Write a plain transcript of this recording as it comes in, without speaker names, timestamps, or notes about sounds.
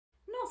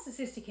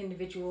Narcissistic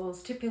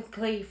individuals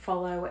typically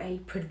follow a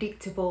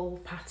predictable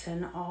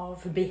pattern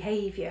of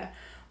behaviour,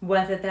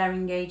 whether they're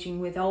engaging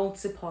with old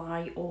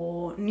supply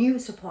or new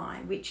supply,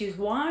 which is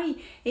why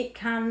it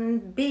can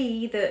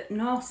be that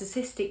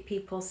narcissistic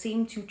people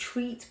seem to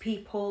treat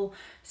people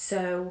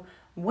so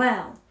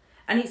well.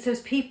 And it's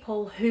those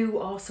people who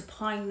are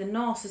supplying the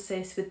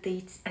narcissist with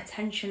the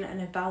attention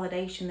and a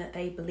validation that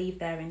they believe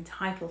they're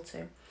entitled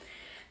to.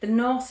 The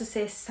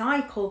narcissist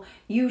cycle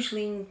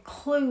usually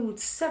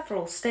includes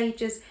several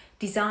stages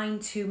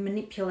designed to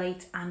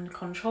manipulate and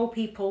control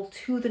people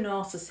to the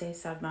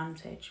narcissist's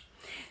advantage.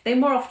 They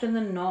more often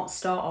than not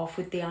start off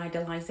with the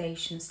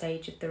idealization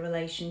stage of the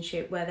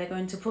relationship, where they're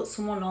going to put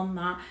someone on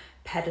that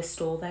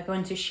pedestal, they're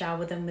going to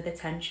shower them with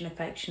attention,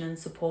 affection and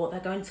support,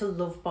 they're going to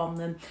love bomb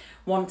them,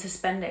 want to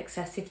spend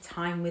excessive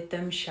time with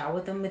them,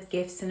 shower them with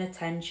gifts and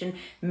attention,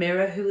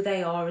 mirror who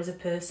they are as a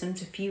person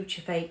to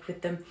future fake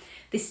with them.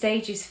 This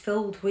stage is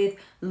filled with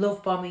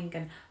love bombing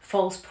and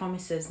false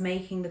promises,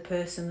 making the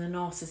person the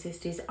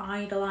narcissist is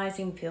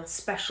idolizing feel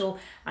special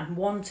and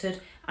wanted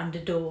and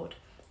adored.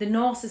 The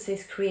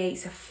narcissist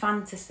creates a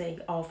fantasy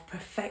of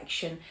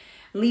perfection,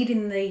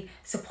 leading the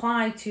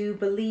supply to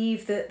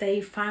believe that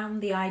they've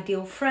found the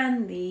ideal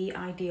friend, the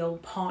ideal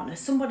partner,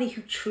 somebody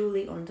who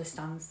truly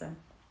understands them.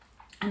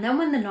 And then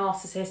when the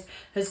narcissist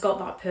has got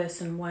that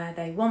person where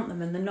they want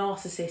them, and the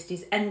narcissist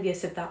is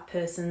envious of that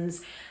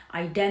person's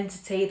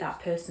identity,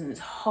 that person's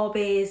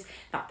hobbies,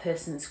 that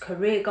person's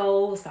career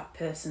goals, that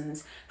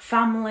person's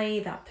family,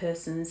 that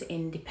person's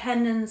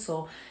independence,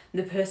 or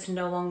the person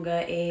no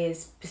longer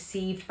is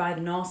perceived by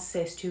the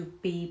narcissist to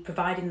be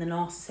providing the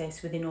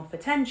narcissist with enough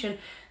attention,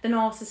 the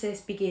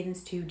narcissist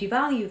begins to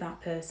devalue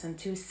that person,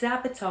 to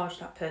sabotage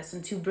that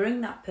person, to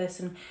bring that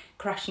person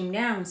crashing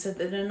down so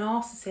that the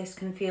narcissist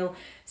can feel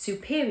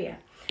superior.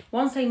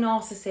 Once a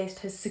narcissist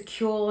has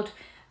secured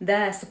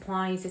their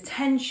supply's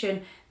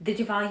attention, the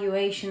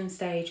devaluation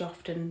stage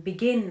often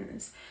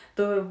begins.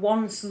 The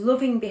once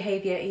loving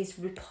behaviour is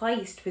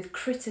replaced with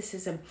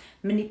criticism,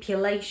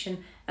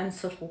 manipulation and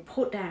subtle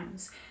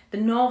put-downs. The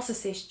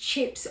narcissist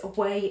chips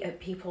away at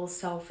people's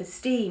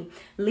self-esteem,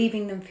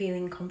 leaving them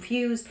feeling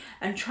confused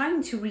and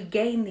trying to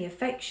regain the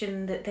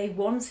affection that they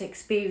once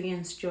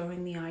experienced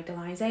during the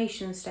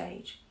idealization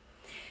stage.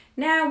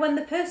 Now, when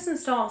the person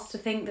starts to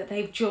think that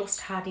they've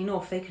just had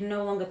enough, they can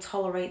no longer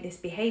tolerate this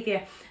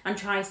behaviour and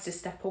tries to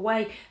step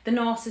away, the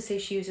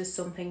narcissist uses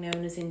something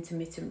known as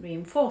intermittent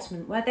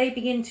reinforcement, where they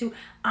begin to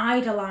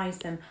idolise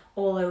them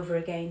all over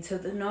again so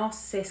the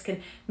narcissist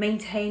can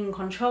maintain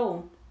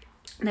control.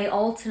 They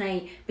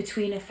alternate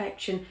between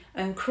affection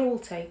and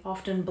cruelty,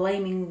 often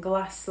blaming,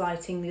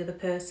 gaslighting the other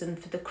person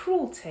for the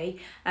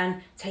cruelty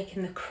and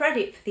taking the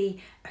credit for the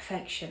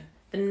affection.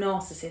 The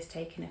narcissist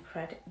taking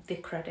the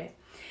credit.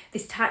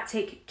 This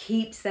tactic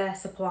keeps their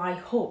supply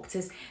hooked,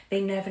 as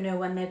they never know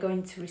when they're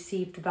going to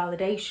receive the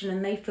validation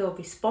and they feel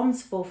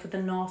responsible for the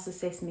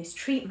narcissist's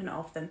mistreatment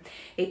of them.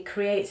 It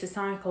creates a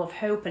cycle of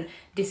hope and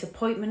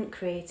disappointment,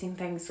 creating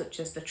things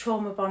such as the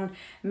trauma bond,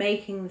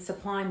 making the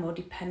supply more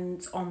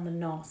dependent on the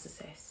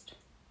narcissist.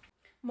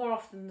 More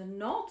often than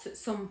not, at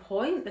some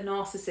point, the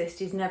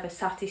narcissist is never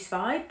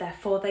satisfied,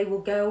 therefore they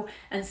will go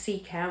and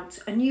seek out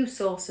a new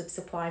source of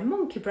supply,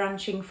 monkey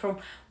branching from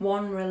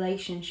one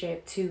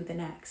relationship to the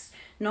next.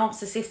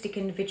 Narcissistic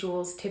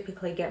individuals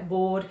typically get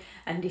bored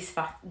and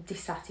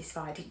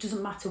dissatisfied. It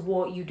doesn't matter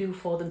what you do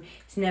for them,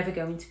 it's never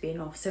going to be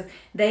enough. So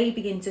they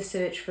begin to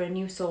search for a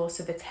new source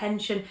of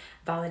attention,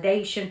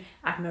 validation,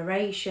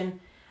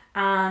 admiration,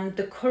 and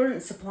the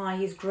current supply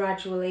is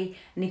gradually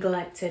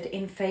neglected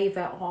in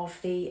favour of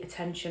the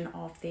attention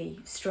of the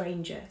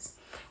strangers.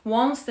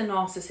 Once the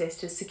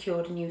narcissist has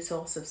secured a new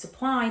source of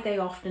supply, they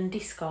often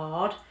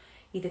discard,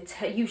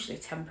 usually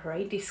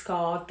temporary,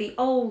 discard the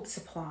old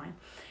supply.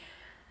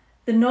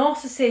 The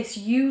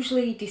narcissist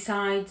usually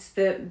decides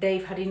that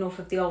they've had enough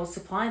of the old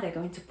supply, they're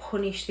going to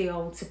punish the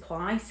old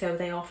supply, so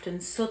they often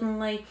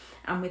suddenly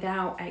and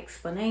without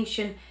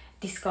explanation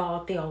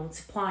discard the old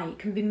supply. It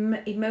can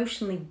be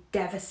emotionally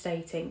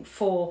devastating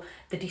for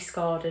the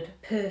discarded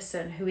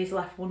person, who is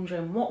left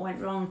wondering what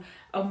went wrong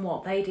and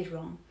what they did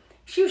wrong.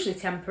 It's usually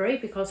temporary,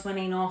 because when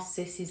a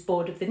narcissist is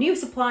bored of the new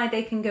supply,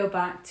 they can go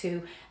back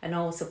to an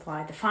old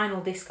supply. The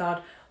final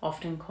discard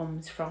often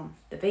comes from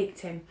the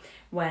victim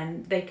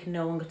when they can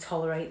no longer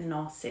tolerate the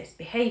narcissist's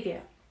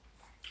behaviour,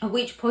 at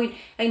which point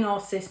a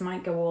narcissist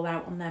might go all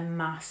out on their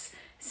mass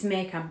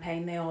smear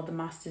campaign. They are the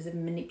masters of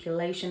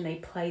manipulation. They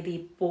play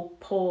the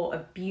poor,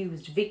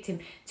 abused victim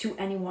to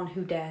anyone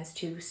who dares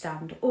to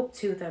stand up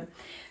to them.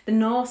 The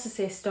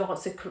narcissist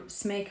starts a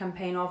smear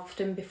campaign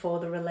often before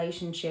the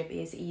relationship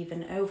is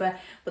even over,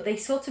 but they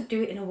sort of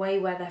do it in a way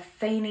where they're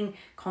feigning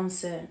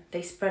concern.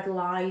 They spread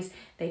lies,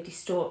 they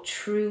distort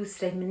truths,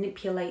 they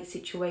manipulate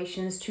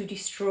situations to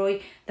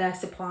destroy their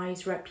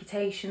supply's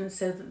reputation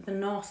so that the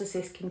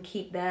narcissist can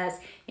keep theirs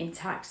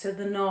intact, so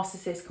the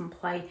narcissist can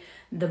play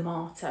the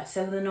martyr,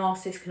 so the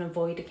narcissist can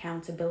avoid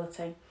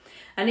accountability.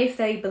 And if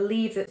they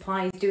believe that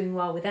supply is doing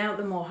well without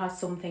them or has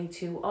something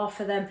to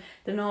offer them,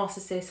 the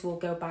narcissist will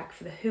go back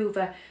for the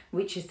Hoover,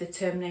 which is the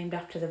term named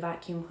after the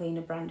vacuum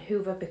cleaner brand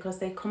Hoover, because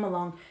they come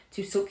along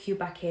to suck you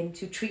back in,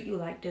 to treat you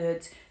like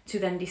dirt, to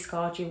then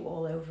discard you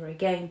all over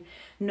again.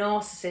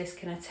 Narcissists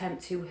can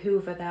attempt to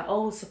hoover their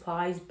old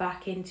supplies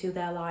back into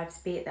their lives,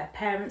 be it their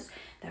parents,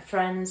 their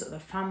friends, other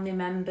family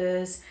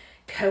members,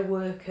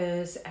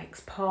 co-workers,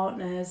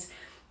 ex-partners,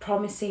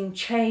 promising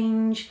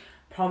change,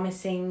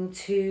 promising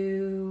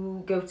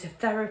to go to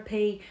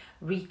therapy,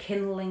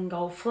 rekindling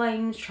old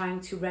flames, trying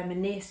to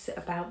reminisce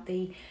about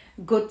the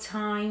good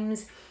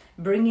times,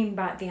 bringing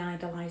back the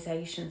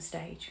idealization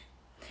stage.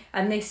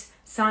 And this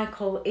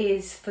cycle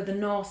is for the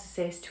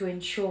narcissist to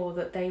ensure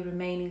that they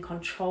remain in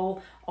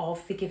control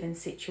of the given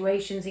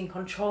situations, in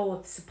control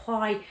of the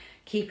supply,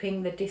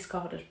 keeping the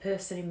discarded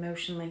person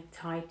emotionally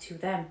tied to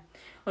them.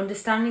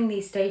 Understanding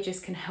these stages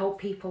can help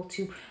people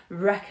to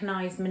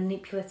recognise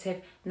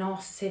manipulative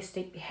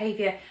narcissistic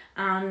behaviour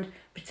and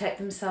protect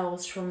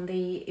themselves from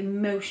the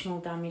emotional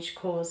damage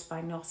caused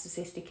by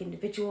narcissistic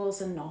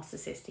individuals and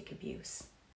narcissistic abuse.